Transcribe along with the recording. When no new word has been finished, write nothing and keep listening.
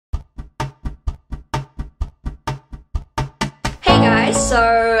guys,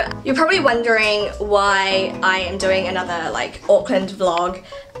 so you're probably wondering why I am doing another like Auckland vlog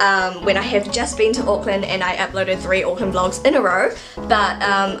when I have just been to Auckland and I uploaded 3 Auckland vlogs in a row. But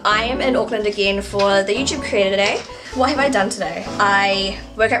I am in Auckland again for the YouTube Creator Day. What have I done today? I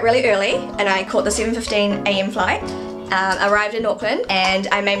woke up really early and I caught the 7:15 AM flight. Arrived in Auckland and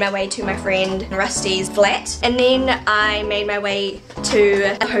I made my way to my friend Rusty's flat, and then I made my way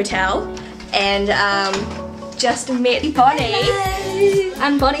to a hotel and just met Bonnie. Hello.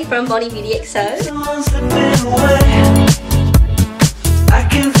 I'm Bonnie from Bonnie Beauty XO. I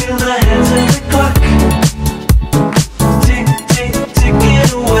can feel the hands of the clock. Tick, tick,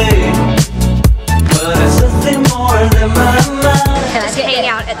 ticking away. But it's nothing more than my mind. And I'm hanging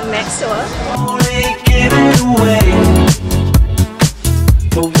out at the Mac store. Only giving away.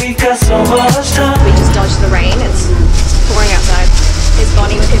 But we got so much time. We just dodged the rain. It's pouring outside. There's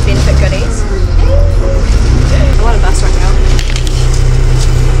Bonnie with her benefit goodies. I'm on a bus right now.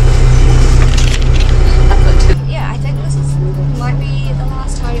 Yeah, I think this might be the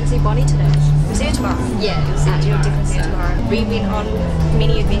last time you'll see Bonnie today. We'll see her tomorrow. Yeah, you'll see You'll definitely see her tomorrow. We went on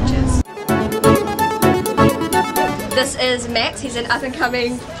many adventures. This is Max. He's an up and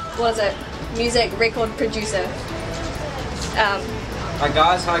coming, what is it, music record producer. Hi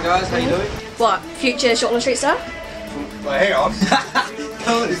guys, how you doing? What, future Shortland Street star? Well, hang on.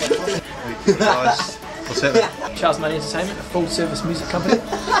 What's happening? Charles Money Entertainment, a full service music company.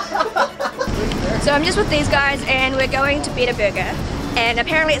 So I'm just with these guys and we're going to Better Burger, and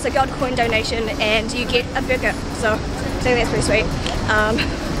apparently it's a gold coin donation and you get a burger, so I think that's pretty sweet.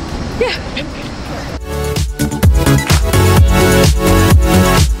 Yeah.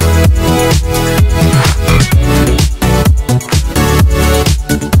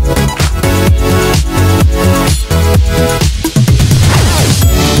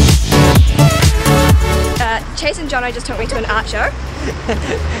 Chase and Jono just took me to an art show.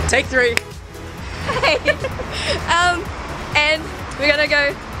 Take 3. Hey. And we're gonna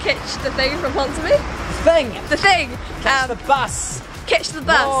go catch the thing from Ponsonby. The thing! Catch the bus! Catch the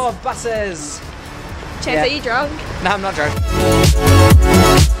bus! More buses! Chase, are you drunk? No, I'm not drunk.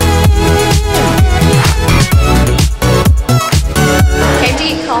 Came to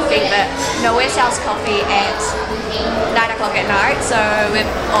eat coffee, but nowhere sells coffee at 9 o'clock at night, so we've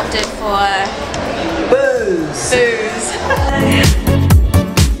opted for Booze! booze.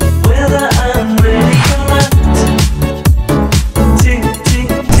 Whether I'm ready or not. Tick, tick,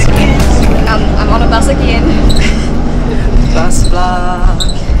 ticking. I'm on a bus again. Bus vlog!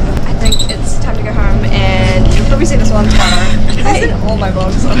 I think it's time to go home, and you'll probably see this one tomorrow. It's in all my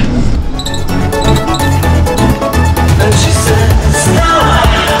vlogs. And she said,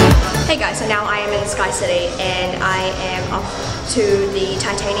 Hey guys, so now I am in Sky City and I am off to the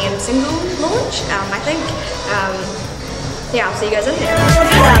Titanium single launch, I think. Yeah, I'll see you guys in there.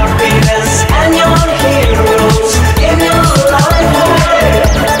 happiness and your heroes in your life.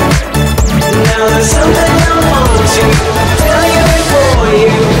 Now there's something I want to tell you before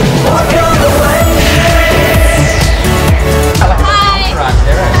you walk away.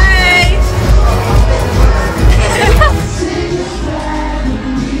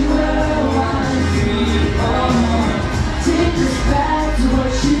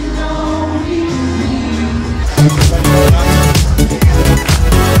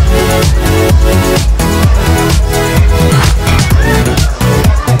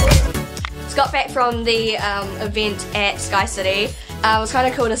 Got back from the event at Sky City. It was kind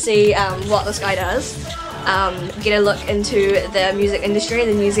of cool to see what this guy does. Get a look into the music industry,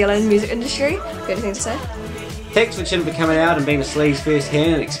 the New Zealand music industry. Got anything to say? Thanks for Chin for coming out and being a sleaze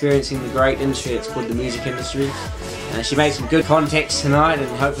firsthand and experiencing the great industry that's called the music industry. She made some good contacts tonight and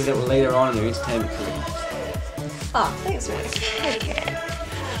hopefully that will lead her on in her entertainment career. Oh, thanks, Max. Thank you.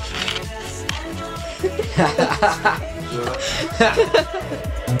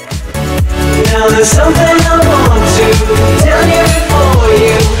 Now there's something I want to tell you